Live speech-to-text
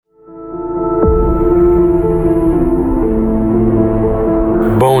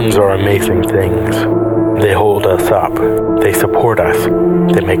amazing things. They hold us up. They support us.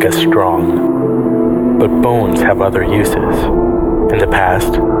 They make us strong. But bones have other uses. In the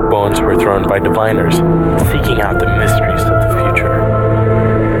past, bones were thrown by diviners, seeking out the mysteries of the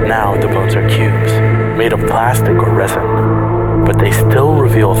future. Now the bones are cubes, made of plastic or resin, but they still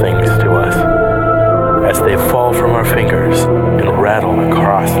reveal things to us. As they fall from our fingers and rattle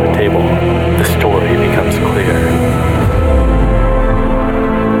across the table, the story becomes clear.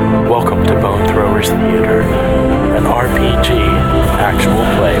 Welcome to Bone Throwers Theater, an RPG actual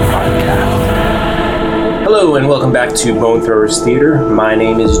play podcast. Hello and welcome back to Bone Throwers Theater. My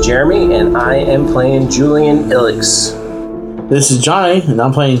name is Jeremy and I am playing Julian Illix. This is Johnny and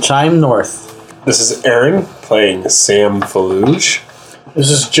I'm playing Chime North. This is Aaron playing Sam Faluge. This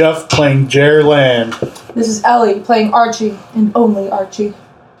is Jeff playing Jer Land. This is Ellie playing Archie and only Archie.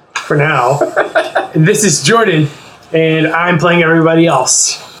 For now. This is Jordan and I'm playing everybody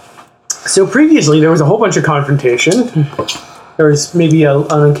else. So previously there was a whole bunch of confrontation. There was maybe an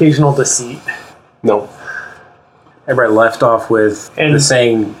occasional deceit. No. Everybody left off with the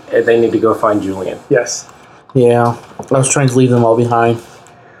saying they need to go find Julian. Yes. Yeah, I was trying to leave them all behind.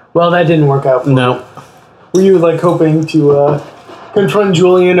 Well, that didn't work out for No. Were you hoping to confront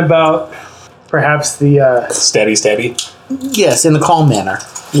Julian about perhaps the Stabby. Yes, in a calm manner,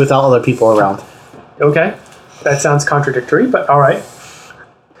 without other people around. Okay, that sounds contradictory, but all right.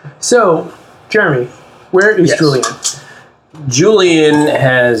 So, Jeremy, where is Julian? Julian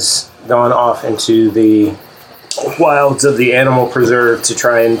has gone off into the wilds of the animal preserve to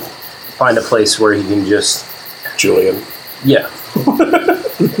try and find a place where he can just... Julian. Yeah.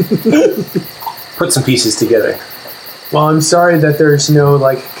 Put some pieces together. Well, I'm sorry that there's no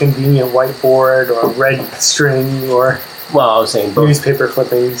convenient whiteboard or red string or Well, I was saying both, newspaper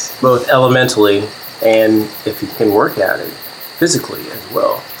clippings. both elementally and if he can work at it physically as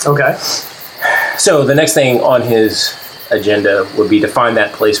well. Okay. So the next thing on his agenda would be to find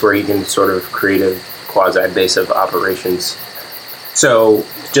that place where he can sort of create a quasi-base of operations. So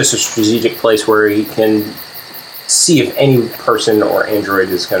just a strategic place where he can see if any person or android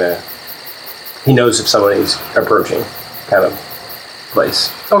is he knows if somebody's approaching kind of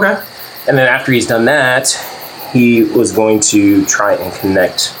place. Okay. And then after he's done that, he was going to try and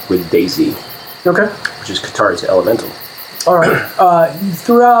connect with Daisy, Okay. which is Qatar's elemental. All right.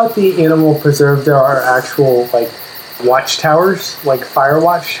 Throughout the animal preserve, there are actual watchtowers, fire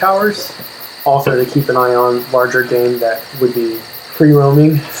watchtowers, also to keep an eye on larger game that would be free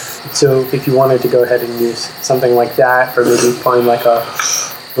roaming. So if you wanted to go ahead and use something like that, or maybe find a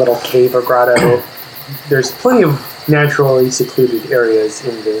little cave or grotto, there's plenty of naturally secluded areas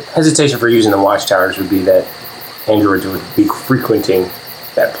in the... Hesitation for using the watchtowers would be that androids would be frequenting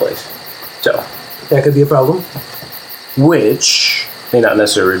that place. So, That could be a problem. which may not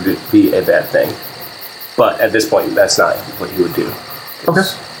necessarily be a bad thing. But at this point, that's not what he would do. Okay.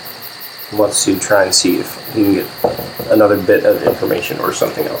 He wants to try and see if he can get another bit of information or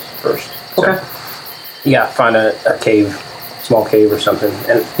something else first. So, Okay. yeah, find a cave, small cave or something,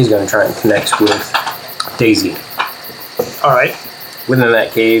 and he's going to try and connect with Daisy. All right. Within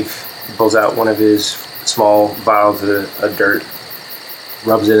that cave, he pulls out one of his small vials of dirt,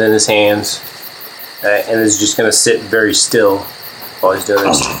 rubs it in his hands, and is just going to sit very still while he's doing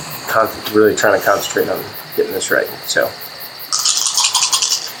this, really trying to concentrate on getting this right. So,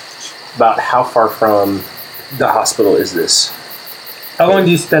 about how far from the hospital is this? How long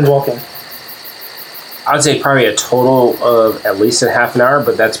do you spend walking? I would say probably a total of at least a half an hour,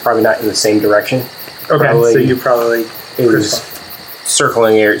 but that's probably not in the same direction. Okay, Probably so you probably... is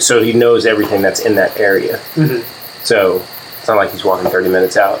circling area, so he knows everything that's in that area. Mhm. So it's not like he's walking 30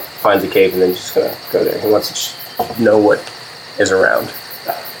 minutes out, finds a cave, and then just gonna go there. He wants to just know what is around.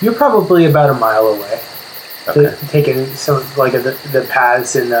 You're probably about a mile away. Okay. Taking some the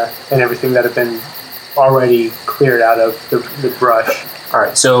paths and everything that have been already cleared out of the brush. All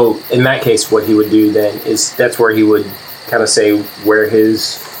right. So in that case, what he would do then is that's where he would kind of say where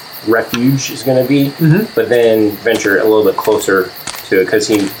his refuge is going to be, but then venture a little bit closer to it because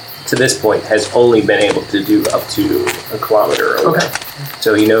he, to this point, has only been able to do up to a kilometer away. Okay.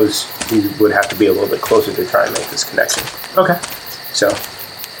 So he knows he would have to be a little bit closer to try and make this connection. Okay. So.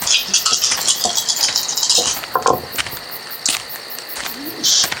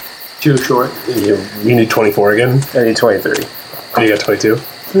 Too short. You need 24 again? I need 23. Oh, you got 22?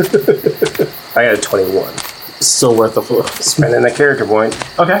 I got a 21. Still worth the floor. Spending a character point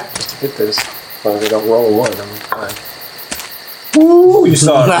Okay. just to get this. As long as I don't roll a 1, I'm fine. Ooh, you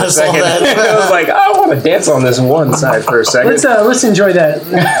saw it for I a saw second. that. I was like, I want to dance on this one side for a second. Let's enjoy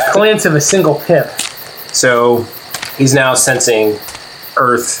that glance of a single pip. So he's now sensing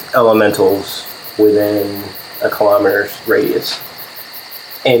earth elementals within a kilometer's radius.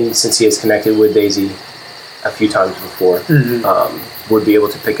 And since he has connected with Daisy a few times before, would be able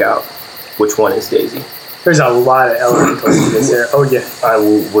to pick out which one is Daisy. There's a lot of elementals in this area. Oh, yeah. I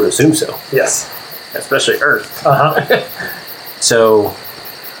would assume so, Yes. especially Earth. Uh-huh. So,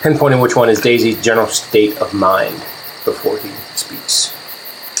 pinpointing which one is Daisy's general state of mind before he speaks.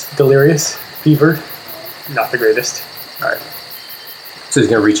 Delirious, fevered, not the greatest. All right. So he's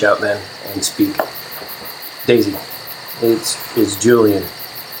going to reach out then and speak. Daisy, it's Julian.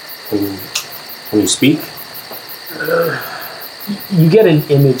 Can you speak? You get an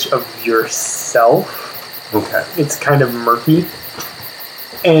image of yourself. Okay. It's kind of murky.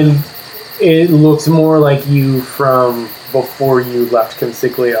 And it looks more like you from before you left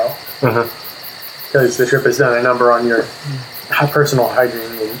Consiglio. Because the trip has done a number on your personal hygiene,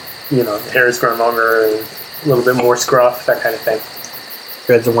 and the hair has grown longer and a little bit more scruff, that kind of thing.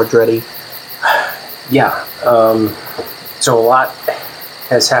 Dreads are more dready. Yeah. So a lot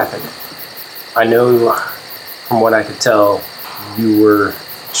has happened. I know from what I could tell, you were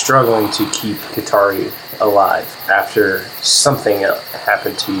struggling to keep Katari alive after something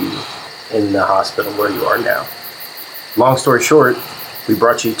happened to you in the hospital where you are now. Long story short, we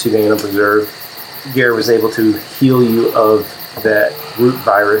brought you to the Animal Preserve. Garrett was able to heal you of that root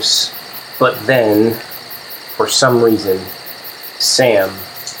virus, but then, for some reason, Sam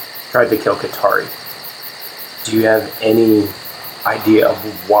tried to kill Katari. Do you have any idea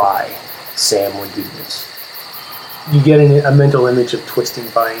of why Sam would do this? You get a mental image of twisting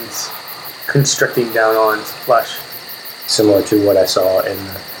vines constricting down on its flesh. Similar to what I saw in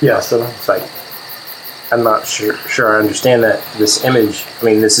the Yes. hospital. It's like, I'm not sure I understand that this image. I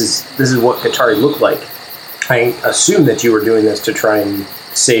mean, this is what Katari looked like. I assume that you were doing this to try and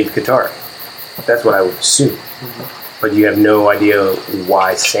save Katari. That's what I would assume. But you have no idea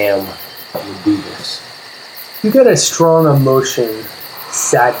why Sam would do this. You get a strong emotion,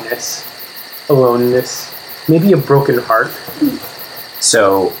 sadness, aloneness, maybe a broken heart.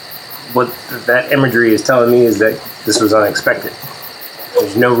 So, what that imagery is telling me is that this was unexpected.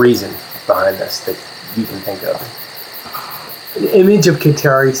 There's no reason behind this that you can think of. An image of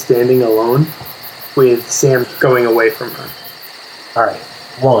Katari standing alone with Sam going away from her. All right.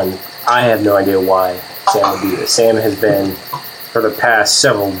 One, I have no idea why Sam would do this. Sam has been, for the past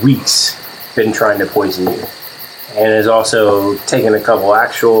several weeks, been trying to poison you. And has also taken a couple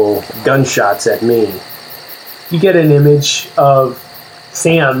actual gunshots at me. You get an image of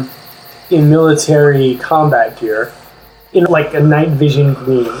Sam in military combat gear, in like a night vision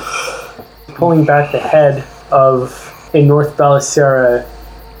green, pulling back the head of a North Belisara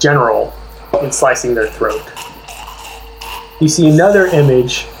general and slicing their throat. You see another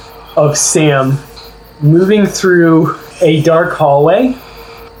image of Sam moving through a dark hallway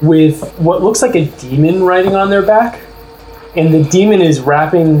with what looks like a demon riding on their back, and the demon is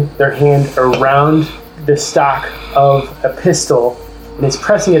wrapping their hand around the stock of a pistol and is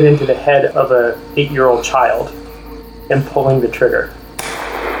pressing it into the head of a 8-year-old child and pulling the trigger.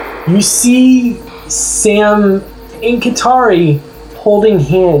 You see Sam and Katari holding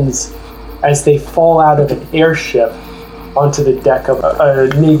hands as they fall out of an airship onto the deck of a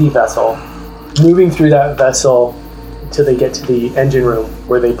Navy vessel, moving through that vessel until they get to the engine room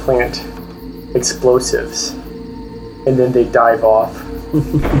where they plant explosives, and then they dive off.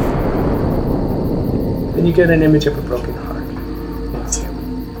 Then you get an image of a broken heart and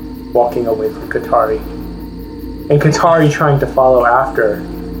Sam walking away from Katari, and Katari trying to follow after,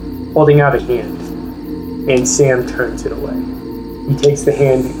 holding out a hand, and Sam turns it away. He takes the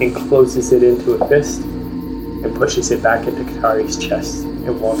hand and closes it into a fist and pushes it back into Katari's chest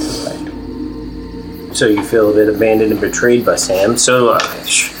and walks away. So you feel a bit abandoned and betrayed by Sam. So,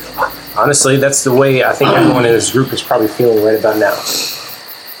 honestly, that's the way I think everyone in this group is probably feeling right about now.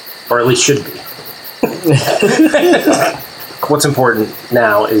 Or at least should be. What's important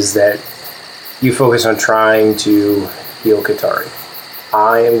now is that you focus on trying to heal Katari.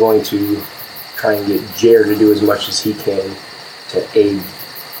 I am going to try and get Jer to do as much as he can to aid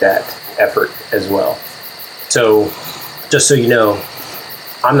that effort as well. So, just so you know,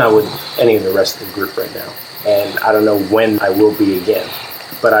 I'm not with any of the rest of the group right now, and I don't know when I will be again,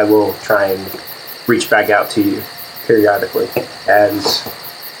 but I will try and reach back out to you periodically as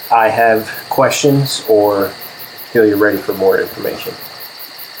I have questions or feel you're ready for more information.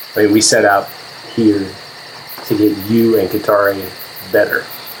 I mean, we set out here to get you and Katari better,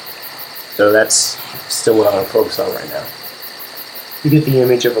 so that's still what I'm going to focus on right now. You get the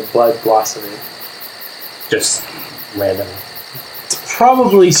image of a blood blossoming. Just random.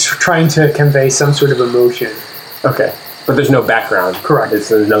 Probably trying to convey some sort of emotion. Okay. But there's no background. Correct.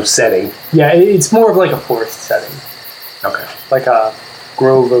 There's no setting. Yeah, it's more of like a forest setting. Okay. Like a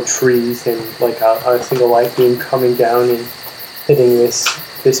grove of trees and like a single light beam coming down and hitting this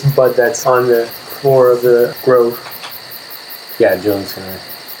bud that's on the floor of the grove. Yeah, Julian's gonna,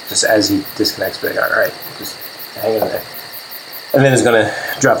 just as he disconnects, be like, alright, just hang in there. And then he's gonna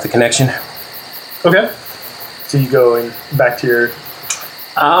drop the connection. Okay. So you go and back to your...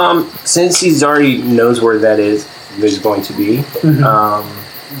 Since he's already knows where that is going to be,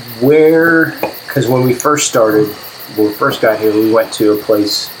 because when we first got here, we went to a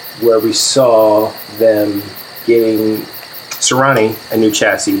place where we saw them getting Serrani a new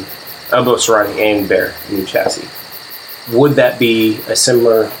chassis, both Serrani and Bear a new chassis. Would that be a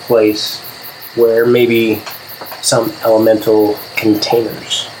similar place where maybe some elemental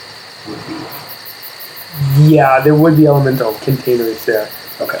containers would be? Yeah, there would be elemental containers there.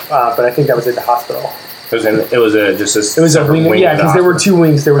 Okay. But I think that was at the hospital. It was a wing. Yeah, because there were two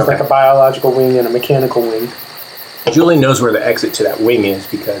wings. There was Okay. like a biological wing and a mechanical wing. Julian knows where the exit to that wing is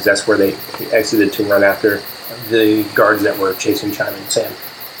because that's where they exited to run after the guards that were chasing Chime and Sam.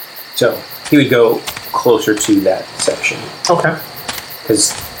 So he would go closer to that section Okay.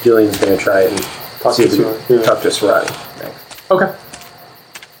 because Julian's going to try and Talk see to if he Serrani, can yeah. talk to Serrani. Okay.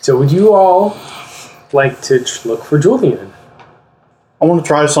 So would you all like to look for Julian? I want to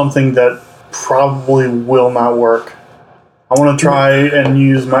try something that probably will not work. I want to try and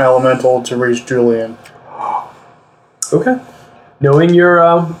use my elemental to reach Julian. Okay. Knowing your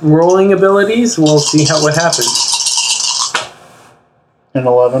rolling abilities, we'll see what happens. An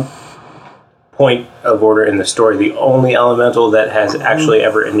 11. Point of order in the story: the only elemental that has actually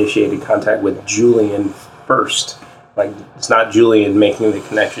ever initiated contact with Julian first, like it's not Julian making the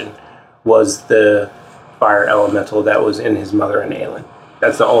connection, was the fire elemental that was in his mother and Aelin.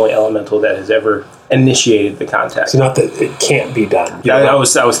 That's the only elemental that has ever initiated the contact. So not that it can't be done. I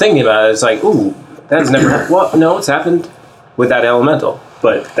was thinking about it. It's like, ooh, that's never. Well, no, it's happened with that elemental,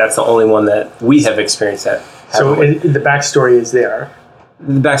 but that's the only one that we have experienced that. So haven't we? the backstory is there.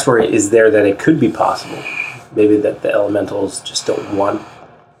 The backstory is there that it could be possible. Maybe that the elementals just don't want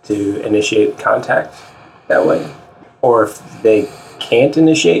to initiate contact that way, or if they can't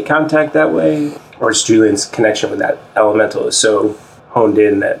initiate contact that way, or it's Julian's connection with that elemental is so honed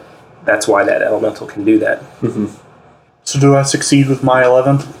in that that's why that elemental can do that. So do I succeed with my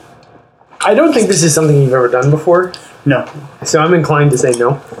 11? I don't think this is something you've ever done before, No. so I'm inclined to say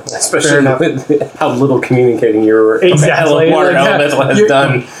no. Especially with how little communicating your Exactly. water Like, elemental has you're-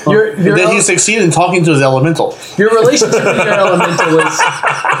 done. Did he succeed in talking to his elemental? Your relationship with your elemental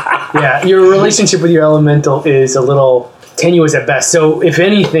is your relationship with your elemental is a little tenuous at best. So if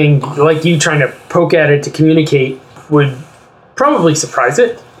anything, like you trying to poke at it to communicate would probably surprise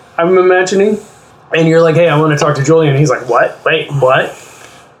it, I'm imagining. And you're like, hey, I want to talk to Julian. And he's like, what? Wait, what?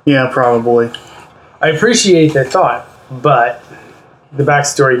 Yeah, probably. I appreciate the thought, but the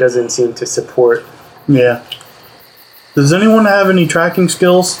backstory doesn't seem to support. Yeah. Does anyone have any tracking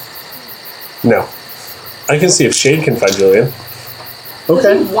skills? No. I can see if Shade can find Julian. Does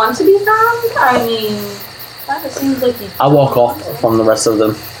Okay. he want to be found? I mean, kind of seems like he. I walk off from the rest of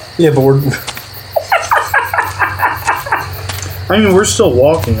them. Yeah, but we're... I mean, we're still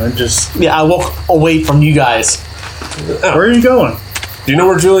walking. Yeah, I walk away from you guys. Where are you going? Do you know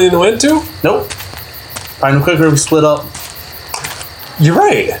where Julian went to? Nope. Find them quicker, we split up. You're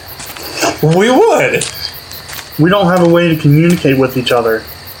right. We would. We don't have a way to communicate with each other.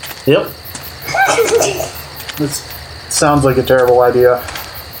 Yep. This sounds like a terrible idea.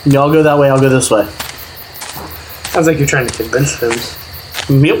 Y'all go that way, I'll go this way. Sounds like you're trying to convince them.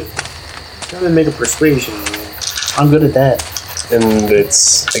 Yep. Trying to make a persuasion roll. I'm good at that. And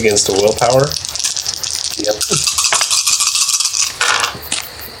it's against a willpower. Yep.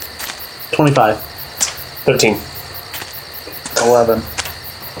 25. 13. 11.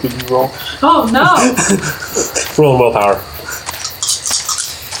 Did you roll? Oh no! Rolling willpower.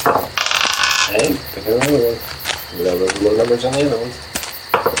 Hey, pick another one. You know those low numbers on the other ones.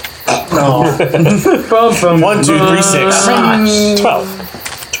 Bum, 1, 2, 3, 6.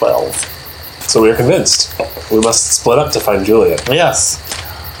 12. 12. So we are convinced. We must split up to find Julian. Yes.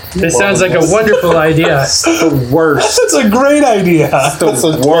 This sounds like a wonderful idea. The worst. That's a great idea. That's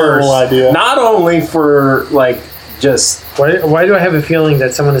a terrible idea. Not only for like just Why do I have a feeling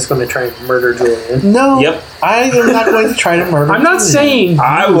that someone is going to try and murder Julian? No. Yep. I am not going to try to murder I'm not Julian. saying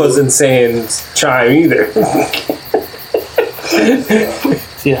I wasn't saying Chime either.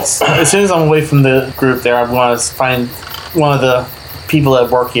 Yes. As soon as I'm away from the group there, I'm going to find one of the people that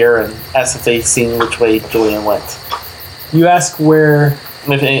work here and ask if they've seen which way Julian went. you ask where.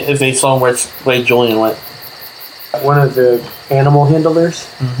 If they saw which way Julian went. one of the animal handlers,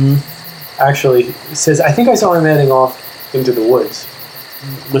 actually says, "I think I saw him heading off into the woods."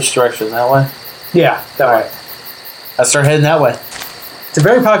 Which direction? That way? Yeah, that way. I start heading that way. It's a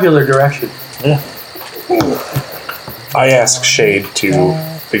very popular direction. Yeah. I ask Shade to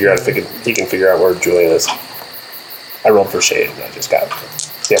figure out if he can figure out where Julian is. I rolled for Shade and I just got it.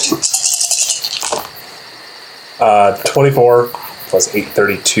 Yep. 24 plus 8,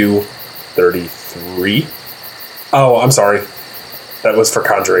 32, 33. Oh, I'm sorry. That was for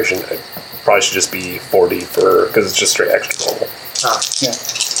conjuration. It probably should just be 40 because it's just straight extra normal.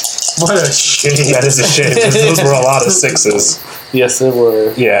 What a shame. That is a shame. Those were a lot of 6s. Yes, they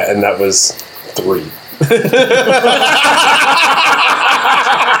were. Yeah, and that was 3.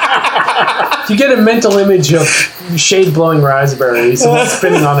 You get a mental image of Shade blowing raspberries and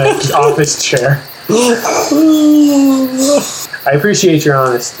spinning on an office chair. I appreciate your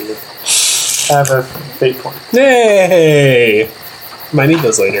honesty. I have a fate point. Yay! Might need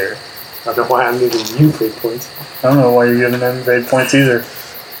those later. I don't know why I'm giving you fate points. I don't know why you're giving them evade points either.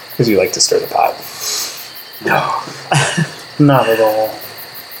 Because you like to stir the pot. No. Not at all.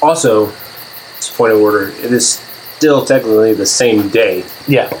 Also, it's a point of order. It is still technically the same day,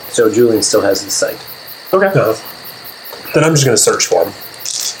 Yeah. so Julian still has the sight. Okay. Then I'm just going to search for him.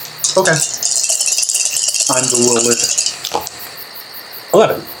 Okay. I'm bewildered.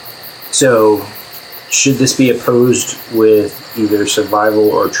 11. So, should this be opposed with either survival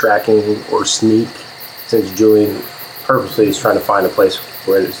or tracking or sneak? Since Julian purposely is trying to find a place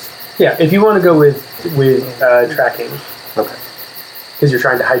where there's... Yeah, if you want to go with tracking, Okay. because you're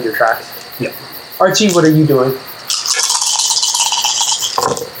trying to hide your tracks. Yeah. Archie, what are you doing?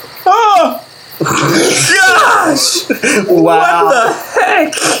 Wow.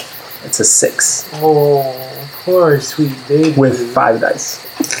 Heck! It's a 6 Oh, poor sweet baby. with 5 dice.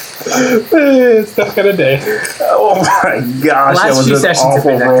 It's that kind of day. Oh my gosh, that Last was few an sessions have awful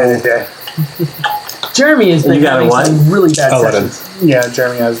been that roll. kind of day. Jeremy has You been got a having what? some really bad 11. sessions. Yeah,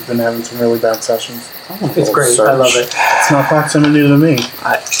 Jeremy has been having some really bad sessions. It's great. I love it. It's not proximity to me.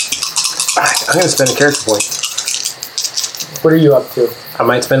 I'm going to spend a character point. What are you up to? I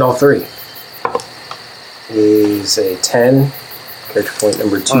might spend all 3. Is a 10. Character point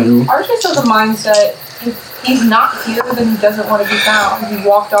number 2. Archie's of the mindset, if he's not here, then he doesn't want to be found. He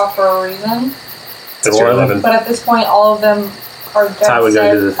walked off for a reason. That's your 11. But at this point, all of them are dead how we go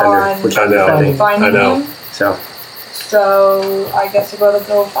set to the defender, on which I know. finding I know. him. So, So I guess we're going to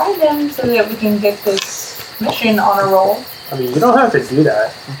go find him so that we can get this mission on a roll. I mean, you don't have to do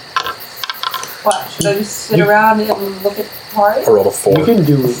that. What, should I just sit around and look at cards? I rolled a 4. You can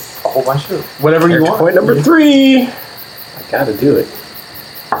do a whole bunch of whatever you character want. point number 3. I gotta do it.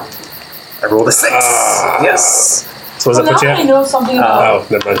 I rolled a 6. Yes. So what does Well, that now put you I at? know something about Oh,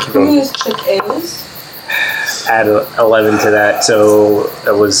 never mind. Keep who going. this chick is. Add 11 to that, so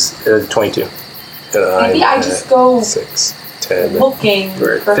that was 22. Maybe I just go 6, 10. looking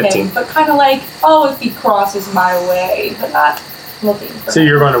We're at for 15. him, but kind of like, oh, if he crosses my way, but not looking for So him.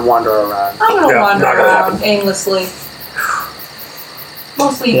 you're going to wander around. I'm gonna Yeah, wander not gonna around happen. aimlessly.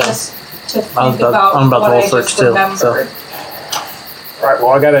 Mostly Yeah. just to think I'm about about what to I roll search just too, remembered. so. Alright, well,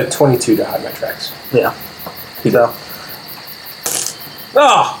 I got a 22 to hide my tracks. Yeah. So.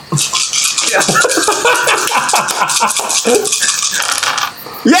 Oh!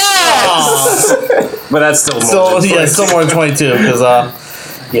 Yes! But that's still more So, than yeah, 22. still more than 22, because,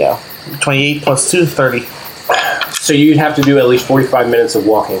 yeah. 28 plus 2, 30. So you'd have to do at least 45 minutes of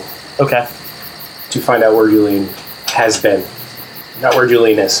walking Okay. to find out where Julian has been. Not where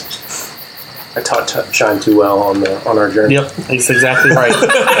Julian is. I taught Shine too well on our journey. Yep, that's exactly right.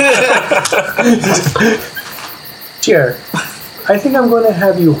 Jer, I think I'm going to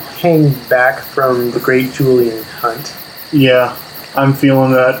have you hang back from the Great Julian hunt. Yeah, I'm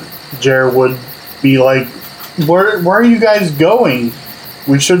feeling that Jer would be like, where are you guys going?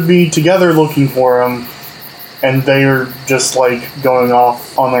 We should be together looking for him. And they are just like going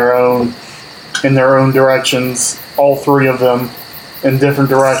off on their own, in their own directions, all 3 of them in different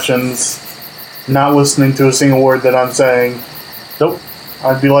directions, not listening to a single word that I'm saying. Nope.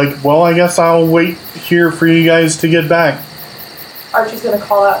 I'd be like, well, I guess I'll wait here for you guys to get back. Archie's gonna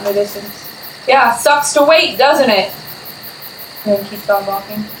call out in the distance. Yeah, sucks to wait, doesn't it? And then keeps on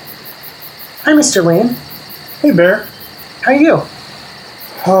walking. Hi, Mr. Land. Hey, Bear. How are you?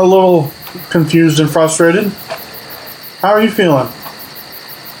 A little confused and frustrated. How are you feeling?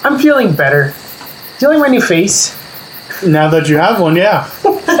 I'm feeling better. Do you like my new face? Now that you have one, yeah.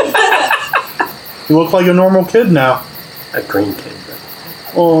 You look like a normal kid now. A green kid.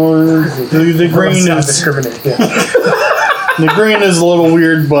 Well, the green Let's not is discriminate. Yeah. the green is a little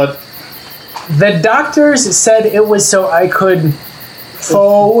weird, but The doctors said it was so I could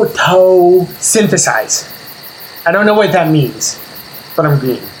photosynthesize. I don't know what that means, but I'm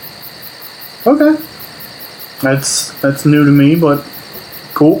green. Okay. That's new to me, but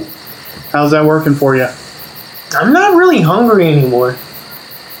cool. How's that working for you? I'm not really hungry anymore.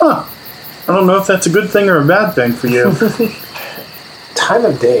 Huh. I don't know if that's a good thing or a bad thing for you. Time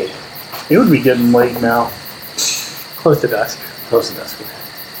of day. It would be getting late now. Close to dusk. Close to dusk.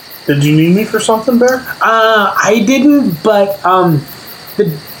 Did you need me for something, Bear? I didn't, but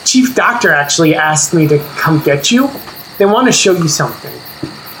the chief doctor actually asked me to come get you. They want to show you something.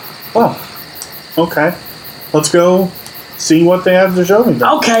 Oh. Okay. Let's go see what they have to show me then.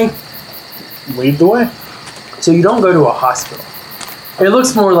 Okay. Lead the way. So you don't go to a hospital. It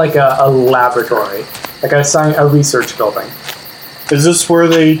looks more like a laboratory, like a research building. Is this where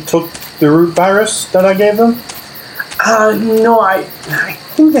they took the root virus that I gave them? No, I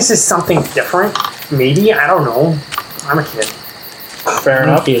think this is something different. Maybe, I don't know. I'm a kid. Fair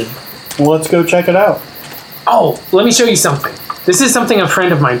enough. Well, let's go check it out. Oh, let me show you something. This is something a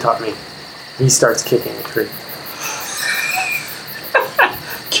friend of mine taught me. He starts kicking a tree.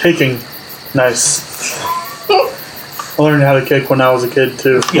 Kicking. Nice. I learned how to kick when I was a kid,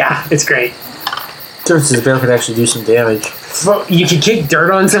 too. Yeah, it's great. Turns the bear could actually do some damage. So you can kick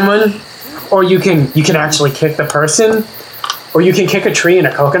dirt on someone, or you can actually kick the person, or you can kick a tree and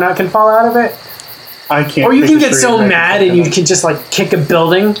a coconut can fall out of it. I can't. Or you kick can a get tree so and make a mad and you coconut. can just like kick a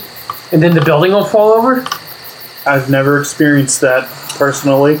building, and then the building will fall over. I've never experienced that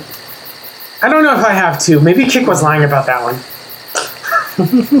personally. I don't know if I have to. Maybe Kick was lying about that one.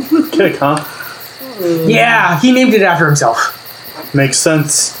 Kick, huh? Yeah, he named it after himself. Makes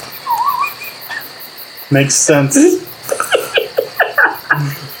sense. Makes sense.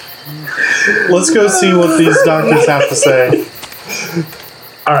 Let's go see what these doctors have to say.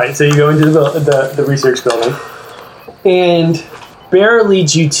 All right, so you go into the research building, and Bear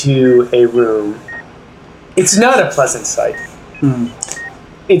leads you to a room. It's not a pleasant sight.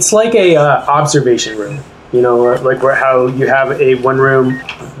 It's like a observation room. You know, like how you have one room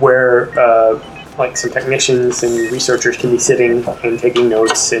where like some technicians and researchers can be sitting and taking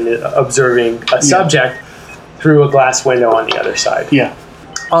notes and observing a subject through a glass window on the other side. Yeah.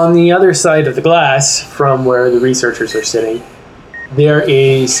 On the other side of the glass, from where the researchers are sitting, there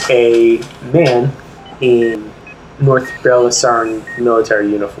is a man in North Belasaran military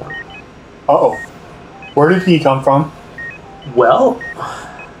uniform. Uh-oh. Where did he come from? Well,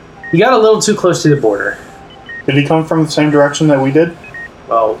 he got a little too close to the border. Did he come from the same direction that we did?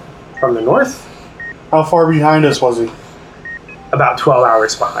 Well, from the north, How far behind us was he? about 12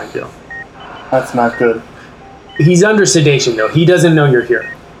 hours behind you. That's not good. He's under sedation, though. He doesn't know you're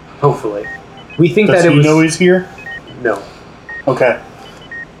here. Hopefully. We think Does that it he was... know he's here? No. Okay.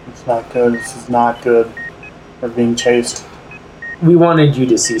 It's not good. This is not good. We're being chased. We wanted you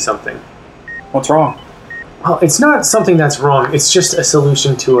to see something. What's wrong? Well, it's not something that's wrong. It's just a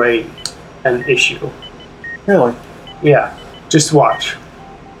solution to an issue. Really? Yeah. Just watch.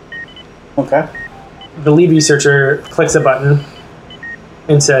 Okay. The lead researcher clicks a button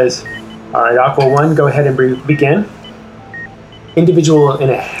and says, all right, Aqua 1, go ahead and begin. Individual in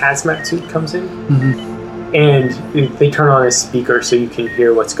a hazmat suit comes in, and they turn on a speaker so you can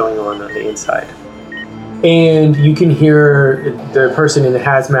hear what's going on the inside. And you can hear the person in the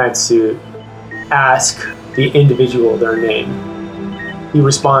hazmat suit ask the individual their name. He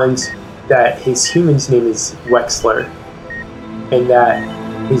responds that his human's name is Wexler, and that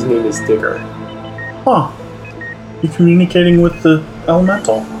his name is Digger. Huh. You communicating with the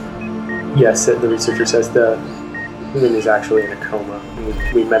elemental? Yes, the researcher says the human is actually in a coma.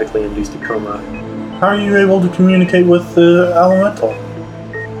 We medically induced a coma. How are you able to communicate with the elemental?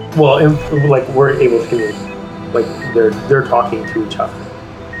 Well, like we're able to communicate. Like they're talking to each other.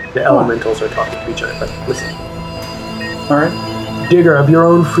 The elementals are talking to each other. But listen, Alright. Digger, of your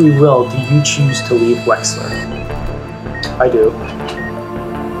own free will, do you choose to leave Wexler? I do.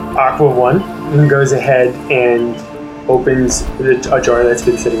 Aqua 1 goes ahead and opens a jar that's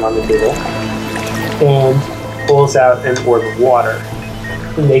been sitting on the table and pulls out an orb of water.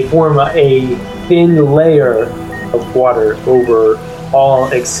 And they form a thin layer of water over all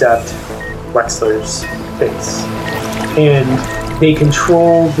except Wexler's face. And they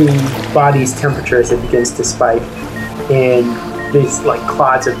control the body's temperature as it begins to spike, and these like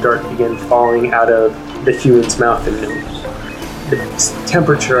clods of dirt begin falling out of the human's mouth and nose. The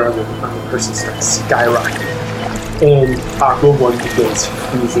temperature on the person starts skyrocketing, and Aqua 1 begins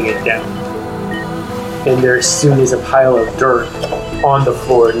freezing it down. And there soon is a pile of dirt on the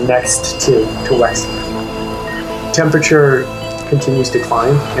floor next to Wexler. Temperature continues to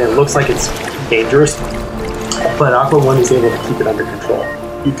climb, and it looks like it's dangerous. But Aqua One is able to keep it under control,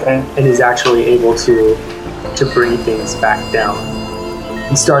 Okay. and is actually able to bring things back down.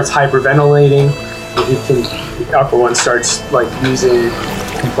 He starts hyperventilating. And Aqua One starts like using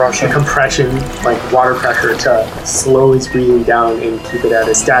compression, like water pressure, to slow his breathing down and keep it at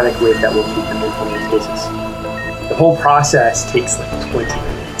a static rate that will keep him in homeostasis. The whole process takes like 20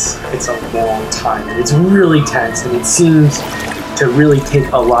 minutes. It's a long time, and it's really tense, and it seems to really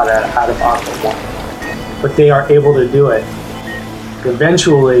take a lot out of Aqua One. But they are able to do it.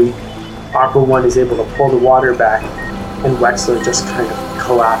 Eventually, Aqua One is able to pull the water back, and Wexler just kind of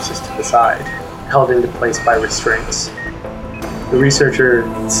collapses to the side, held into place by restraints. The researcher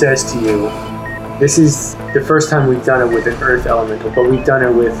says to you, this is the first time we've done it with an earth elemental, but we've done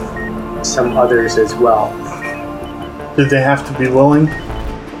it with some others as well. Did they have to be willing?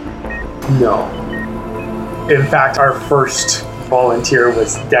 No. In fact, our first volunteer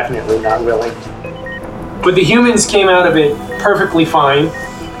was definitely not willing. But the humans came out of it perfectly fine.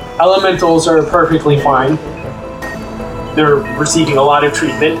 Elementals are perfectly fine. They're receiving a lot of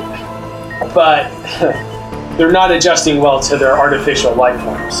treatment, but they're not adjusting well to their artificial life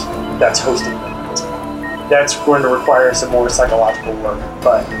forms that's hosting them. That's going to require some more psychological work,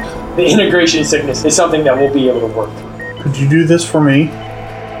 but the integration sickness is something that we'll be able to work through. Could you do this for me?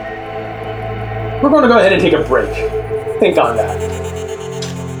 We're going to go ahead and take a break. Think on that.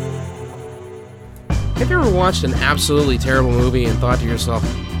 Have you ever watched an absolutely terrible movie and thought to yourself,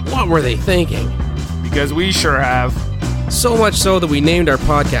 what were they thinking? Because we sure have. So much so that we named our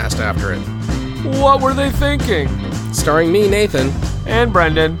podcast after it. What were they thinking? Starring me, Nathan. And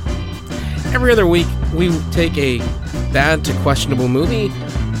Brendan. Every other week, we take a bad to questionable movie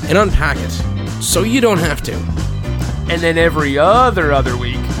and unpack it, so you don't have to. And then every other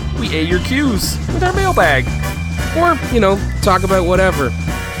week, we A your Q's with our mailbag. Or, talk about whatever.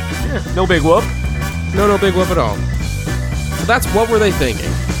 Yeah, no big whoop. No big whoop at all. So that's What Were They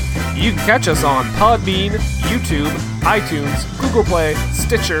Thinking? You can catch us on Podbean, YouTube, iTunes, Google Play,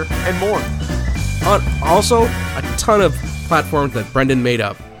 Stitcher, and more. Also, a ton of platforms that Brendan made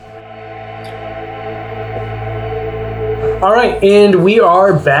up. All right, and we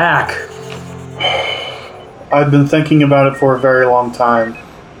are back. I've been thinking about it for a very long time,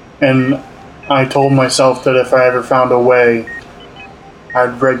 and I told myself that if I ever found a way,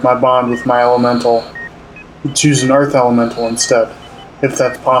 I'd break my bond with my elemental, choose an earth elemental instead, if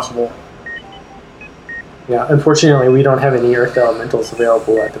that's possible. Yeah, unfortunately, we don't have any earth elementals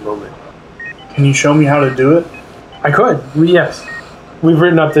available at the moment. Can you show me how to do it? I could, yes. We've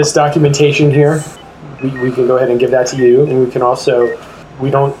written up this documentation here. We can go ahead and give that to you, and we can also, we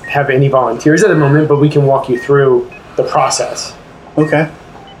don't have any volunteers at the moment, but we can walk you through the process. Okay.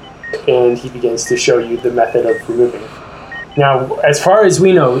 And he begins to show you the method of removing it. Now, as far as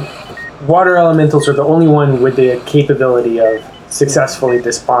we know, water elementals are the only one with the capability of successfully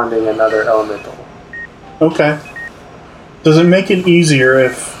disbonding another elemental. Okay. Does it make it easier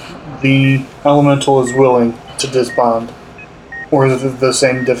if the elemental is willing to disbond? Or is it the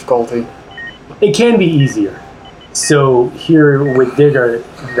same difficulty? It can be easier. So here with Digger,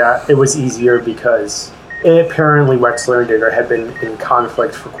 that it was easier because apparently Wexler and Digger had been in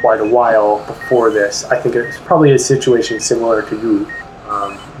conflict for quite a while before this. I think it's probably a situation similar to you.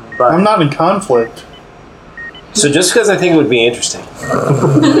 But I'm not in conflict. So just because I think it would be interesting,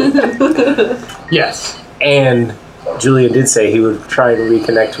 yes. and Julian did say he would try to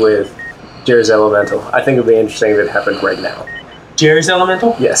reconnect with Jer's elemental, I think it would be interesting if it happened right now. Jerry's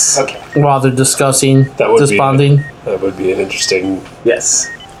elemental? Yes. Okay. While they're discussing That would disbonding, That would be an interesting. Yes.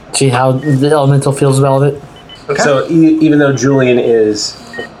 see how the elemental feels about it. Okay. So even though Julian is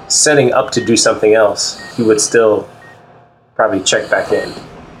setting up to do something else, he would still probably check back in.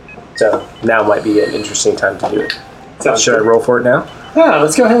 So now might be an interesting time to do it. Should I roll for it now? Yeah,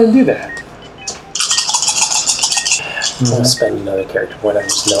 let's go ahead and do that. I'm going to spend another character point. I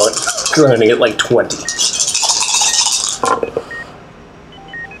just know it. Because I'm going to get like 20.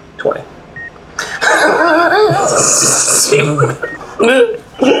 20.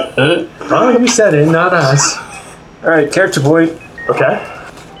 Oh, you said it, not us. Alright, character point. Okay.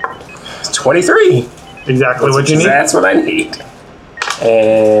 It's 23. Exactly what you need. That's what I need.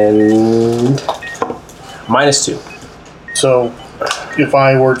 And -2. So, if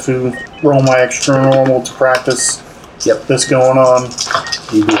I were to roll my extra normal to practice this going on,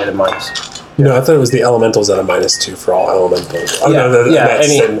 You'd be at a minus. No, I thought it was the elementals at a -2 for all elementals. Oh, Yeah, no, yeah. that's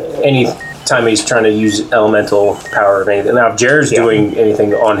Any time he's trying to use elemental power or anything. Now, if Jared's doing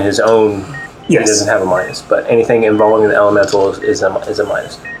anything on his own, he doesn't have a minus. But anything involving the elemental is a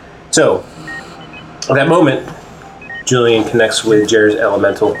minus. So, at that moment, Julian connects with Jared's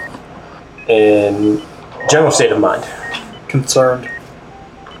elemental in general state of mind. Concerned,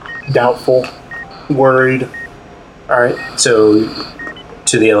 doubtful, worried. All right. So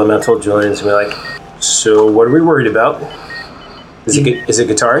to the elemental, Julian's gonna be like, so what are we worried about? Is it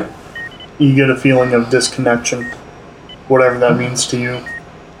Katari? You get a feeling of disconnection, whatever that means to you.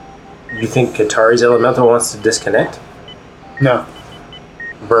 You think Katari's elemental wants to disconnect? No.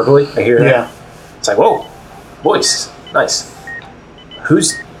 Verbally? I hear that. Yeah. It's like, whoa, voice. Nice.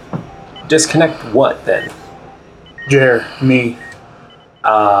 Who's disconnect what then? Jer, me.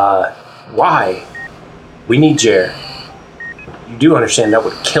 Why? We need Jer. You do understand that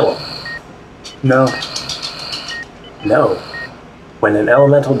would kill him. No. No. When an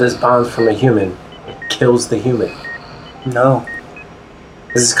elemental disbonds from a human, it kills the human. No.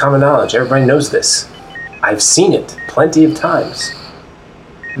 This is common knowledge. Everybody knows this. I've seen it plenty of times.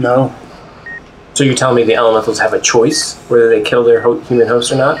 No. So you're telling me the elementals have a choice whether they kill their human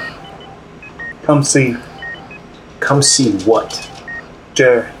host or not? Come see. Come see what?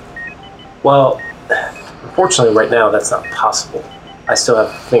 Jer. Well, unfortunately right now that's not possible. I still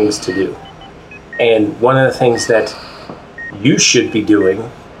have things to do. And one of the things that you should be doing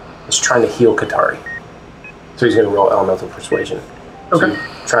is trying to heal Katari. So he's going to roll elemental persuasion. Okay.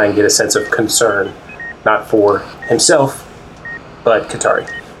 To try and get a sense of concern, not for himself, but Katari.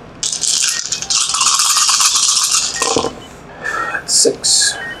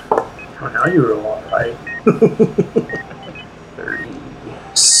 6. Oh, now you roll all right.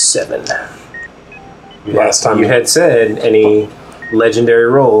 37. Last time You had said any legendary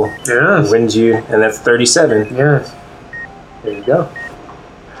roll Yes. wins you, and that's 37. Yes. There you go.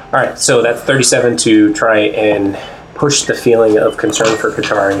 All right, so that's 37 to try and push the feeling of concern for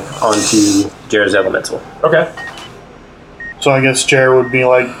Katari onto Jared's elemental. Okay. So I guess Jer would be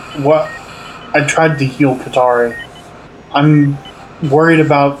like, what? I tried to heal Katari. I'm worried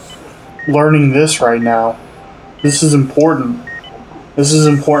about learning this right now. This is important. This is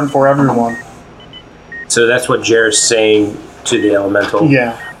important for everyone. So that's what Jared's saying to the elemental.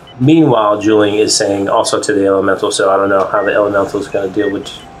 Yeah. Meanwhile, Julian is saying also to the elemental, so I don't know how the elemental is going to deal with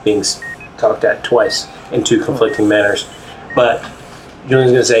being talked at twice in two conflicting manners. But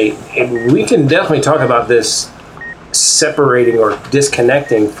Julian's going to say, we can definitely talk about this separating or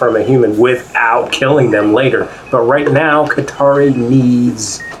disconnecting from a human without killing them later. But right now, Katari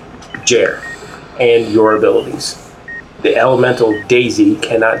needs Jer and your abilities. The elemental Daisy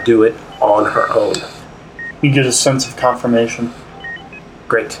cannot do it on her own. You get a sense of confirmation.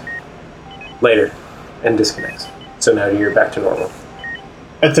 Great. Later. And disconnects. So now you're back to normal.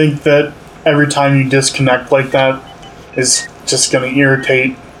 I think that every time you disconnect like that is just going to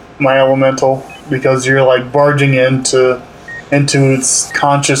irritate my elemental, because you're like barging into its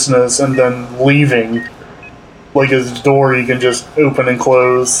consciousness and then leaving like a door you can just open and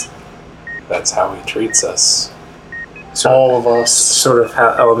close. That's how he treats us. All of us. Sort of how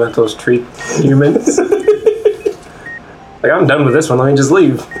elementals treat humans. Like, I'm done with this one, let me just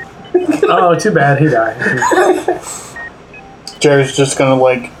leave. Oh, too bad. He died. Jerry's just gonna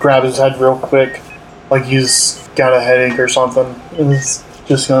like grab his head real quick, like he's got a headache or something, and he's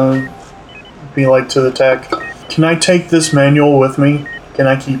just gonna be like to the tech, can I take this manual with me? Can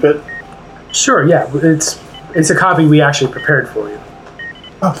I keep it? Sure, yeah. It's a copy we actually prepared for you.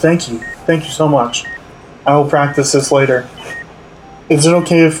 Oh, thank you. Thank you so much. I will practice this later. Is it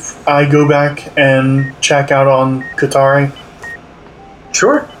okay if I go back and check out on Katari?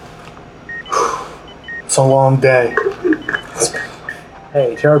 Sure. It's a long day.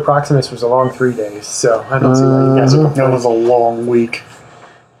 Hey, Terra Proximus was a long 3 days, so I don't see why you guys are That complaining. was a long week.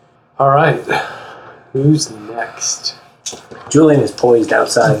 All right. Who's next? Julian is poised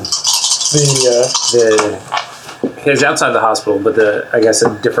outside he's outside the hospital, but I guess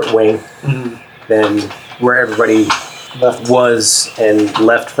a different wing than where everybody was and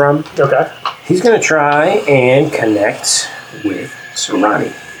left from. Okay. He's going to try and connect with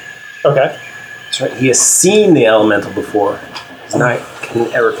Serrani. Okay. That's right. He has seen the elemental before. He's not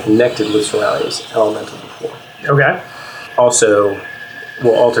ever connected with Serrani's elemental before. Okay. Also,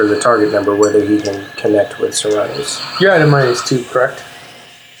 will alter the target number whether he can connect with Serrani's. You're at a -2, correct?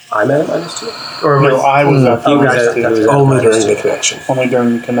 I'm at a -2. Or No, I was at He was guys, at- he was at Only -2. during the connection. only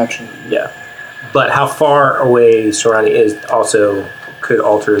during the connection. Yeah. But how far away Serrani is also could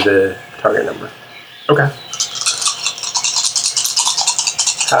alter the target number. Okay.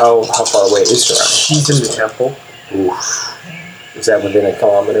 How far away is Serrani? He's in the temple. Oof. Is that within a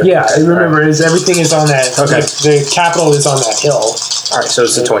kilometer? Yeah, Okay, remember, all right. everything is on that. Okay. The capital is on that hill. All right, so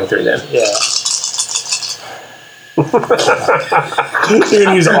it's a 23 then. Yeah. You're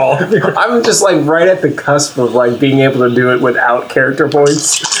gonna use all. I'm just like right at the cusp of like being able to do it without character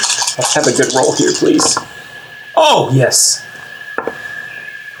points. Let's have a good roll here, please. Oh, yes.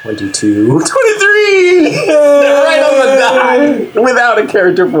 22. 23! Right on the die! Without a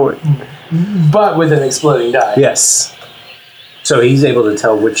character point. But with an exploding die. Yes. So he's able to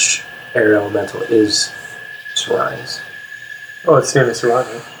tell which air elemental is Sarani's. Oh, it's Santa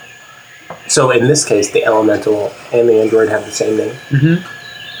Serrano. So in this case, the elemental and the android have the same name?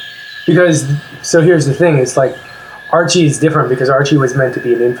 Because, so here's the thing, it's like, Archie is different because Archie was meant to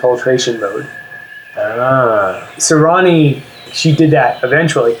be in infiltration mode. Sarani, she did that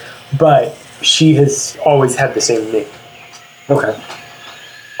eventually, but she has always had the same name. Okay.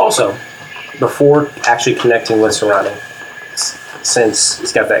 Also, before actually connecting with Sarani, since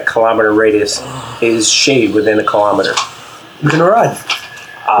it's got that kilometer radius, is shade within a kilometer? Even a rod.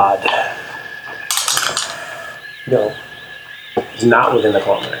 Odd. No. It's not within a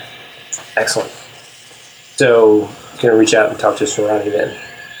kilometer. Excellent. So, he's going to reach out and talk to Sarani then.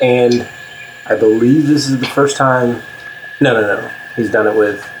 And I believe this is the first time... No. He's done it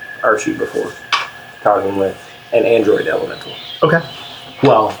with Archie before. Talking with an android elemental. Okay.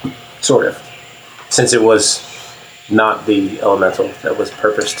 Well, sort of. Since it was not the elemental that was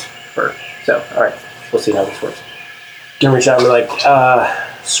purposed for... So, alright. We'll see how this works. Gonna reach out and be like,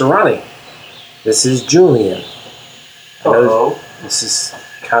 Sarani, this is Julian. I know this is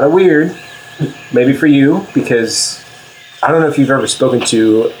kind of weird. Maybe for you, because I don't know if you've ever spoken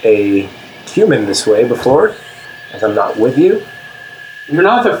to a human this way before, as I'm not with you. You're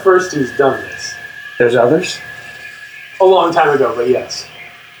not the first who's done this. There's others. A long time ago, but yes.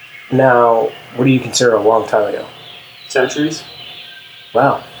 Now, what do you consider a long time ago? Centuries?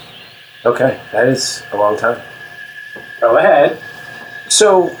 Wow. Okay, that is a long time. Go ahead.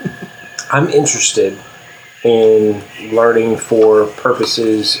 So, I'm interested in learning for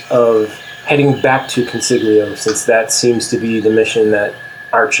purposes of heading back to Consiglio, since that seems to be the mission that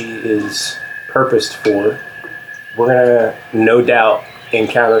Archie is purposed for. We're going to, no doubt,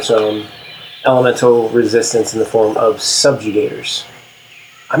 encounter some elemental resistance in the form of subjugators.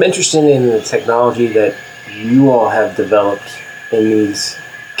 I'm interested in the technology that you all have developed in these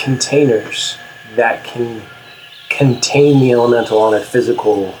containers that can contain the elemental on in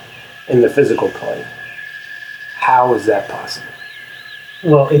the physical plane. How is that possible?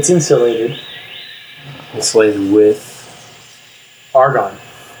 Well, it's insulated. Insulated with? Argon.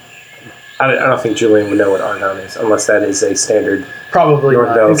 I don't think Julian would know what argon is, unless that is a standard Probably North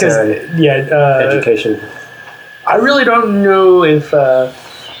not. Belisarian education. I really don't know if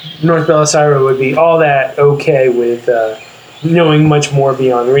North Belisarian would be all that okay with knowing much more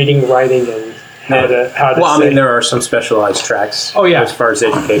beyond reading, writing, and how to Well, I say. mean, there are some specialized tracks Oh, yeah. as far as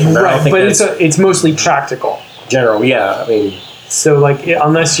education. But I don't Right, think but that's it's mostly practical. general. Yeah, I mean, So, like,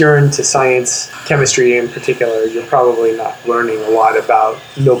 unless you're into science, chemistry in particular, you're probably not learning a lot about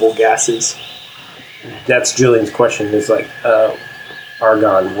noble gases. that's Julian's question is like,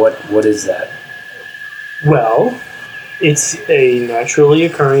 argon, what is that? Well, it's a naturally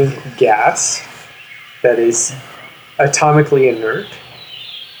occurring gas that is atomically inert.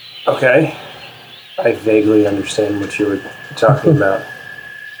 Okay. I vaguely understand what you were talking about.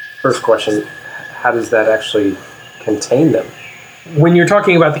 First question, how does that actually contain them? When you're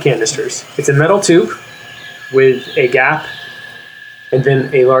talking about the canisters, it's a metal tube with a gap and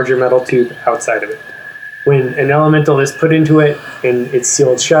then a larger metal tube outside of it. When an elemental is put into it and it's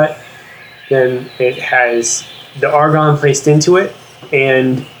sealed shut, then it has the argon placed into it,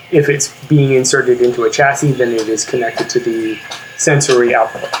 and if it's being inserted into a chassis, then it is connected to the sensory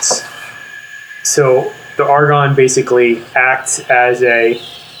outputs. So the argon basically acts as a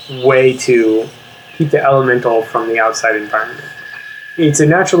way to keep the elemental from the outside environment. It's a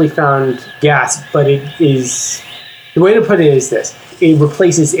naturally found gas, but it is, the way to put it is this: it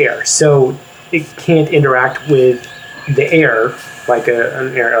replaces air, so it can't interact with the air like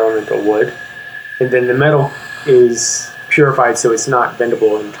an air elemental would, and then the metal is purified so it's not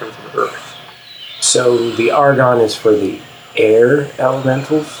bendable in terms of earth. So the argon is for the air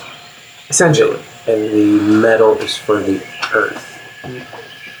elementals, Essentially. and the metal is for the earth.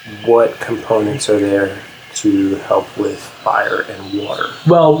 What components are there to help with fire and water?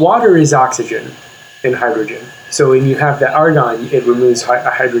 Well, water is oxygen and hydrogen. So when you have the argon, it removes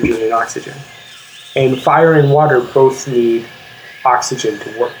hydrogen and oxygen. And fire and water both need oxygen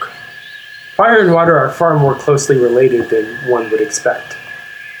to work. Fire and water are far more closely related than one would expect.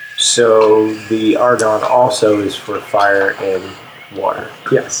 So the argon also is for fire and water.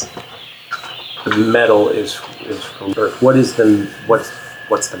 Yes. The metal is from earth.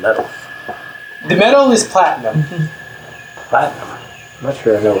 What's the metal? The metal is platinum. Platinum. I'm not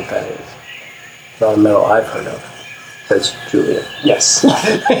sure I know what that is. It's not a metal I've heard of, says Julia. Yes.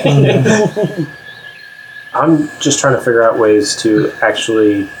 I'm just trying to figure out ways to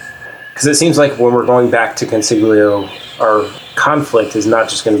actually... Because it seems like when we're going back to Consiglio, our conflict is not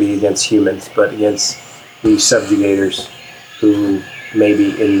just going to be against humans, but against these subjugators who may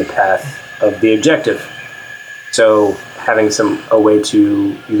be in the path of the objective. So having a way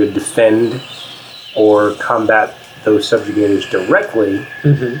to either defend or combat those subjugators directly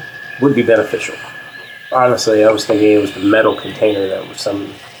would be beneficial. Honestly, I was thinking it was the metal container that was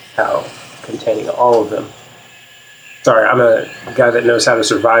somehow containing all of them. Sorry, I'm a guy that knows how to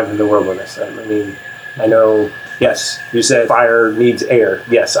survive in the wilderness. I mean, I know, yes, you said fire needs air.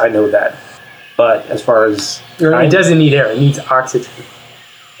 Yes, I know that. But as far as... It doesn't need air, it needs oxygen.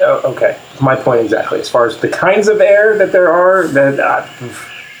 Oh, okay, my point exactly. As far as the kinds of air that there are,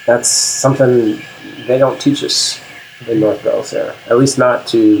 that's something they don't teach us in North Belisara. At least not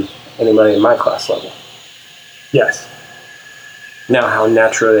to anybody in my class level. Yes. Now, how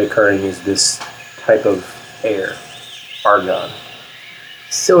naturally occurring is this type of air? Argon.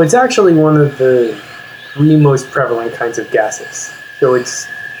 So it's actually one of the 3 most prevalent kinds of gases. So it's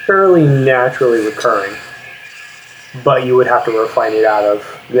fairly naturally recurring. But you would have to refine it out of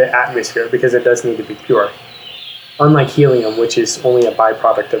the atmosphere because it does need to be pure. Unlike helium, which is only a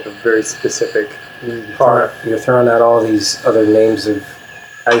byproduct of a very specific product. You're throwing out all these other names of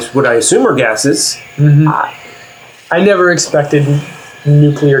what I assume are gases. I never expected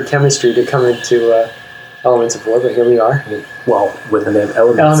nuclear chemistry to come into Elements of War, but here we are. Well, with the name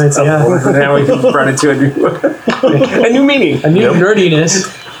Elements. Elements, yeah. Now we've brought it to a new meaning. A new nerdiness.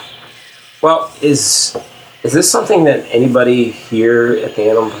 Well, is this something that anybody here at the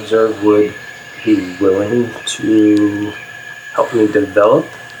Animal Preserve would be willing to help me develop?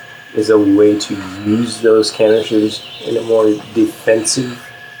 Is a way to use those canisters in a more defensive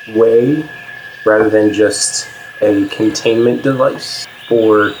way rather than just a containment device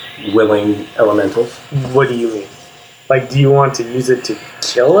for willing elementals? What do you mean? Like, do you want to use it to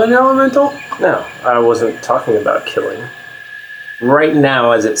kill an elemental? No, I wasn't talking about killing. Right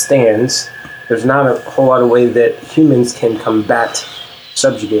now, as it stands, there's not a whole lot of way that humans can combat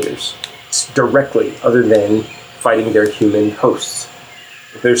subjugators directly other than fighting their human hosts.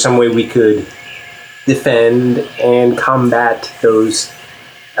 If there's some way we could defend and combat those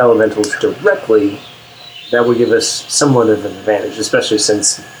elementals directly, that would give us somewhat of an advantage, especially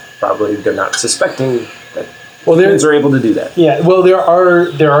since probably they're not suspecting that humans are able to do that. Yeah, well,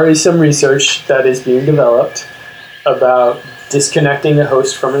 there is some research that is being developed about disconnecting a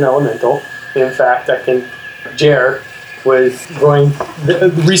host from an elemental. In fact, the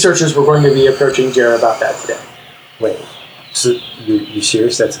researchers were going to be approaching Jer about that today. Wait, so you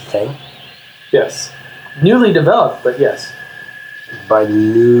serious? That's a thing? Yes. Newly developed, but yes. By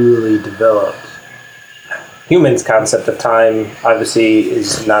newly developed, humans' concept of time obviously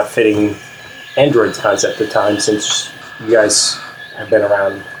is not fitting androids' concept of time, since you guys have been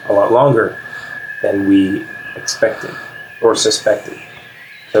around a lot longer than we expected or suspected.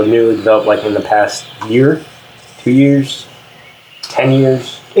 So newly developed, like in the past year, 2 years, 10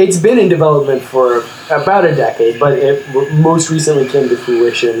 years? It's been in development for about a decade, but it most recently came to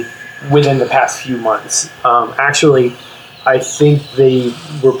fruition within the past few months. Actually, I think they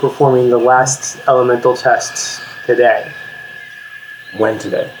were performing the last elemental tests today. When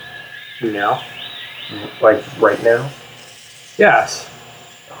today? Now. Like right now? Yes.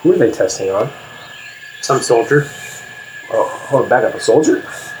 Who are they testing on? Some soldier. Oh, hold on, back up. A soldier?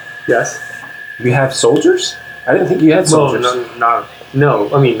 Yes. You have soldiers? I didn't think you had soldiers. Not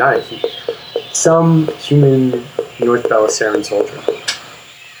some human North Belisaran soldier.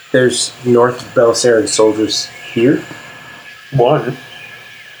 There's North Belisaran soldiers here? One.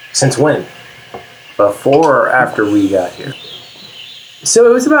 Since when? Before or after we got here? So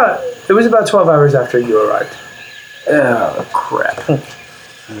it was about 12 hours after you arrived. Oh, crap.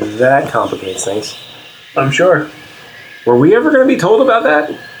 That complicates things. I'm sure. Were we ever going to be told about that?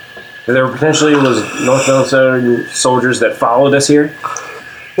 That there potentially was North Belisaran soldiers that followed us here?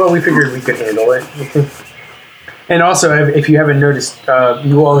 Well, we figured we could handle it. And also, if you haven't noticed,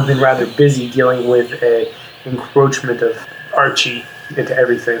 you all have been rather busy dealing with an encroachment of Archie into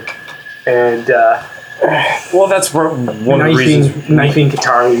everything. And, well, that's one of the reasons. Knifing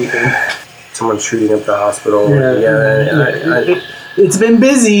Katari. Someone shooting up the hospital. It's been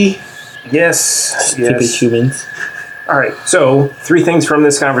busy. Yes. Typical humans. All right, so 3 things from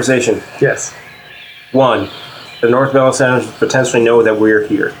this conversation. Yes. 1, the North Belisarans potentially know that we're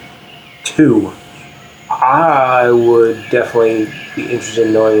here. 2, I would definitely be interested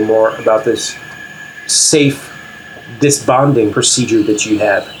in knowing more about this safe disbonding procedure that you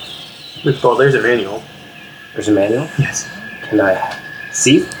have? Well, there's a manual. There's a manual? Yes. Can I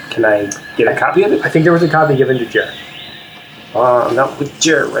see? Can I get a copy of it? I think there was a copy given to Jared. I'm not with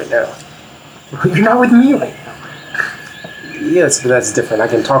Jared right now. You're not with me right now. Yes, but that's different. I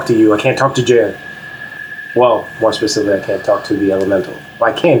can talk to you. I can't talk to Jared. Well, more specifically, I can't talk to the elemental.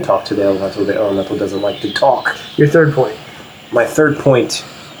 I can talk to the elemental. The elemental doesn't like to talk. Your third point. My third point,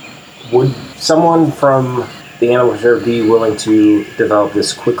 would someone from the animal reserve be willing to develop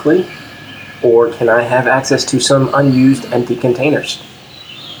this quickly? Or can I have access to some unused empty containers?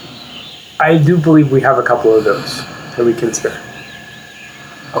 I do believe we have a couple of those that we can spare.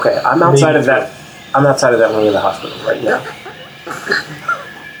 Okay, I'm outside of that. I'm outside of that wing of the hospital right now.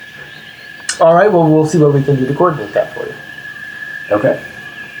 All right, well, we'll see what we can do to coordinate that for you. Okay.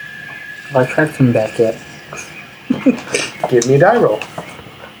 I can't come back yet. Give me a die roll.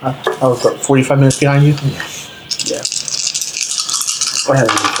 I was, 45 minutes behind you? Yeah. I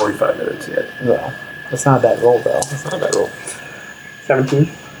haven't been 45 minutes yet. Well, that's not a bad roll, though. That's not a bad roll. 17.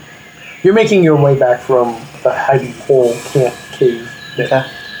 You're making your way back from the hidey hole camp cave. Okay.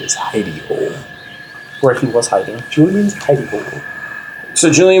 His hidey hole. Where he was hiding. Julian's hidey hole. So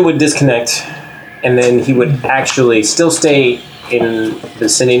Julian would disconnect, and then he would actually still stay in the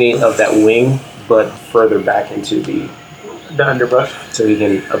vicinity of that wing, but further back into the underbrush, so he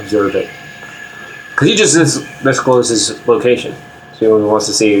can observe it. Because he just disclosed his location, so he wants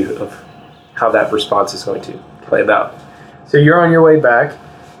to see of how that response is going to play about. So you're on your way back.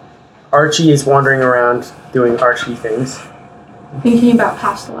 Archie is wandering around doing Archie things. Thinking about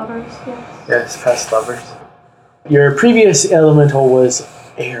past lovers, yes. Yes, past lovers. Your previous elemental was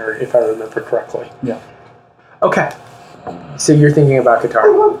air, if I remember correctly. Yeah. Okay. So you're thinking about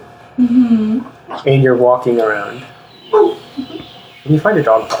Katara. Mm-hmm. And you're walking around. And you find a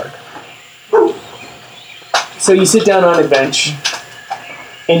dog park. So you sit down on a bench.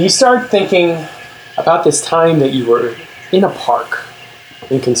 And you start thinking about this time that you were in a park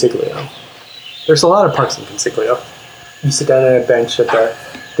in Consiglio. There's a lot of parks in Consiglio. You sit down on a bench at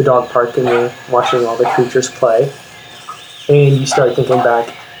the dog park and you're watching all the creatures play. And you start thinking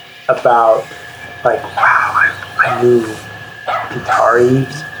back about, like, wow, I knew Katari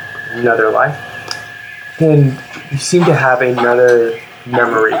in another life. And you seem to have another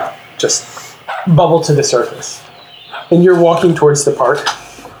memory just bubble to the surface. And you're walking towards the park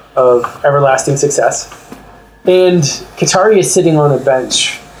of everlasting success. And Katari is sitting on a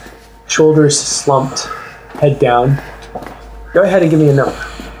bench, shoulders slumped, head down. Go ahead and give me a number.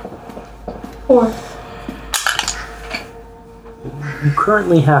 4. You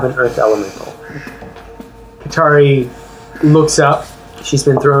currently have an earth elemental. Katari looks up. She's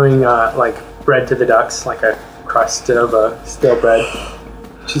been throwing bread to the ducks, like a crust of a stale bread.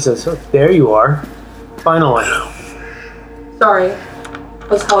 She says, "Oh, there you are. Finally." Sorry.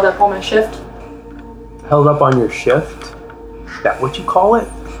 Was held up on my shift. Held up on your shift? Is that what you call it?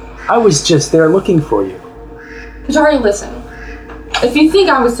 I was just there looking for you. Katari, listen. If you think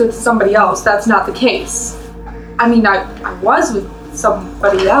I was with somebody else, that's not the case. I mean, I was with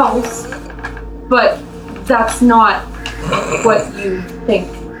somebody else, but that's not what you think.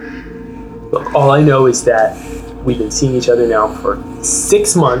 Look, all I know is that we've been seeing each other now for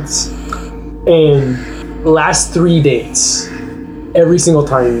 6 months, and last 3 dates, every single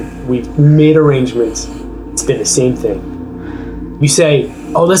time we've made arrangements, it's been the same thing. You say,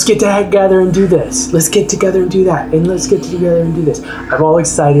 oh, let's get together and do this. Let's get together and do that. And let's get together and do this. I'm all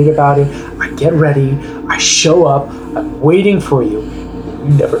excited about it. I get ready. I show up. I'm waiting for you. You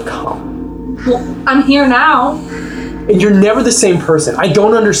never come. Well, I'm here now. And you're never the same person. I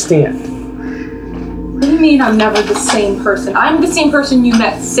don't understand. What do you mean I'm never the same person? I'm the same person you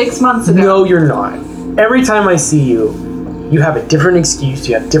met 6 months ago. No, you're not. Every time I see you, you have a different excuse,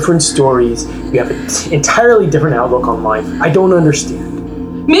 you have different stories, you have an entirely different outlook on life. I don't understand.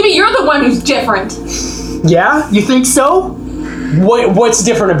 Maybe you're the one who's different. Yeah? You think so? What's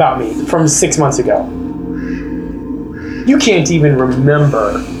different about me from 6 months ago? You can't even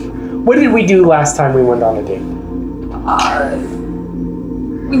remember. What did we do last time we went on a date?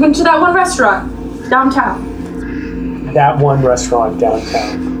 We went to that one restaurant downtown. That one restaurant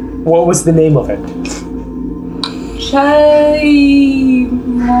downtown. What was the name of it?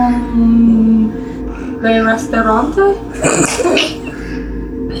 Le Restaurante?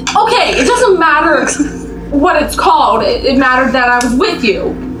 Okay, it doesn't matter what it's called. It mattered that I was with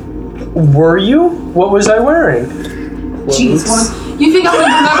you. Were you? What was I wearing? Jeez, you think I would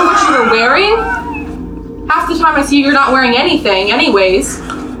remember what you were wearing? Half the time I see you're not wearing anything, anyways.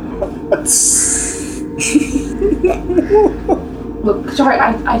 Look, sorry,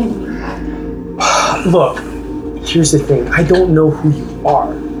 I didn't mean that. Look, here's the thing. I don't know who you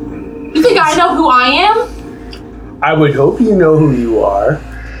are. You think I know who I am? I would hope you know who you are.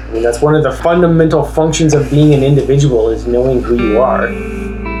 I mean, that's one of the fundamental functions of being an individual is knowing who you are.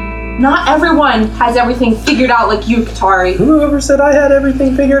 Not everyone has everything figured out like you, Katari. Whoever said I had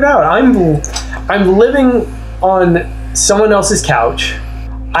everything figured out? I'm living on someone else's couch.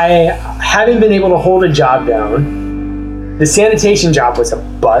 I haven't been able to hold a job down. The sanitation job was a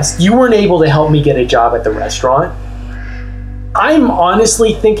bust. You weren't able to help me get a job at the restaurant. I'm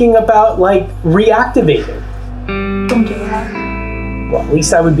honestly thinking about, like, reactivating. Don't do that. Well, at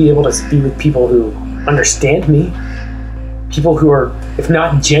least I would be able to be with people who understand me. People who are, if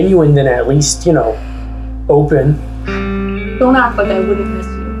not genuine, then at least, open. Don't act like I wouldn't miss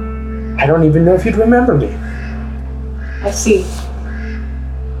you. I don't even know if you'd remember me. I see.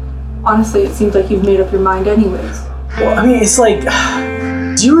 Honestly, it seems like you've made up your mind anyways. Well, I mean, it's like,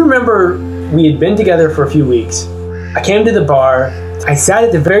 do you remember we had been together for a few weeks? I came to the bar. I sat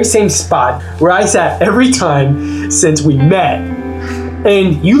at the very same spot where I sat every time since we met.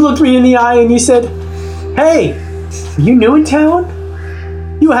 And you looked me in the eye and you said, "Hey, you new in town?"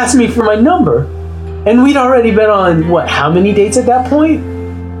 You asked me for my number. And we'd already been on, how many dates at that point?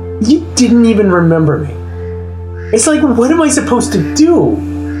 You didn't even remember me. It's like, what am I supposed to do?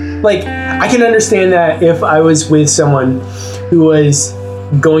 Like, I can understand that if I was with someone who was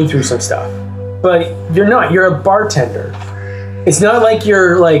going through some stuff. But you're not. You're a bartender. It's not like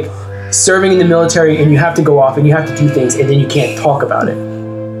you're, serving in the military and you have to go off and you have to do things and then you can't talk about it.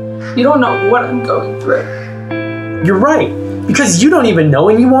 You don't know what I'm going through. You're right. Because you don't even know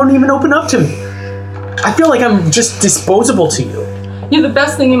and you won't even open up to me. I feel like I'm just disposable to you. You're the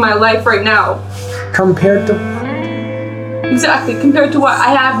best thing in my life right now. Compared to... Exactly, compared to what? I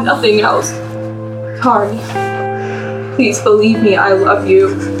have nothing else. Tari, please believe me, I love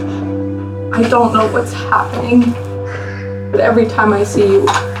you. I don't know what's happening, but every time I see you,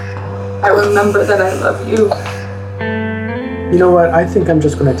 I remember that I love you. You know what? I think I'm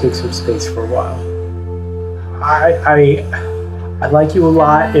just going to take some space for a while. I like you a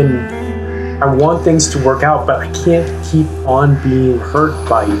lot, and I want things to work out, but I can't keep on being hurt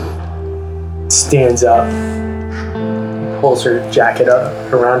by you. Stands up, pulls her jacket up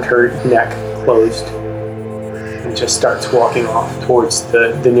around her neck, closed, and just starts walking off towards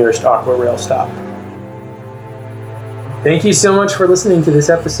the nearest Aqua Rail stop. Thank you so much for listening to this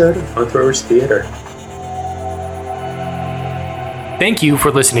episode of Bone Throwers Theater. Thank you for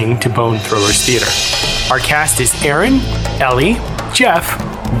listening to Bone Throwers Theater. Our cast is Aaron, Ellie, Jeff,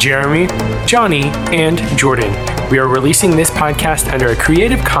 Jeremy, Johnny, and Jordan. We are releasing this podcast under a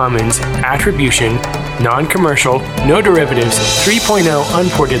Creative Commons Attribution, Non-Commercial, No Derivatives 3.0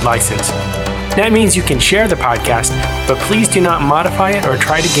 Unported license. That means you can share the podcast, but please do not modify it or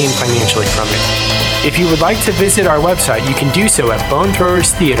try to gain financially from it. If you would like to visit our website, you can do so at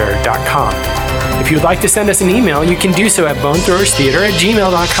bonethrowerstheater.com. If you would like to send us an email, you can do so at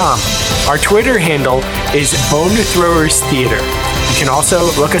bonethrowerstheater@gmail.com. Our Twitter handle is bonethrowerstheater. You can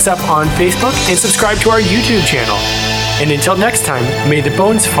also look us up on Facebook and subscribe to our YouTube channel. And until next time, may the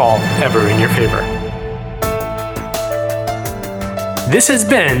bones fall ever in your favor. This has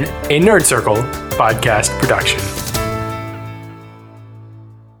been a Nerd Circle podcast production.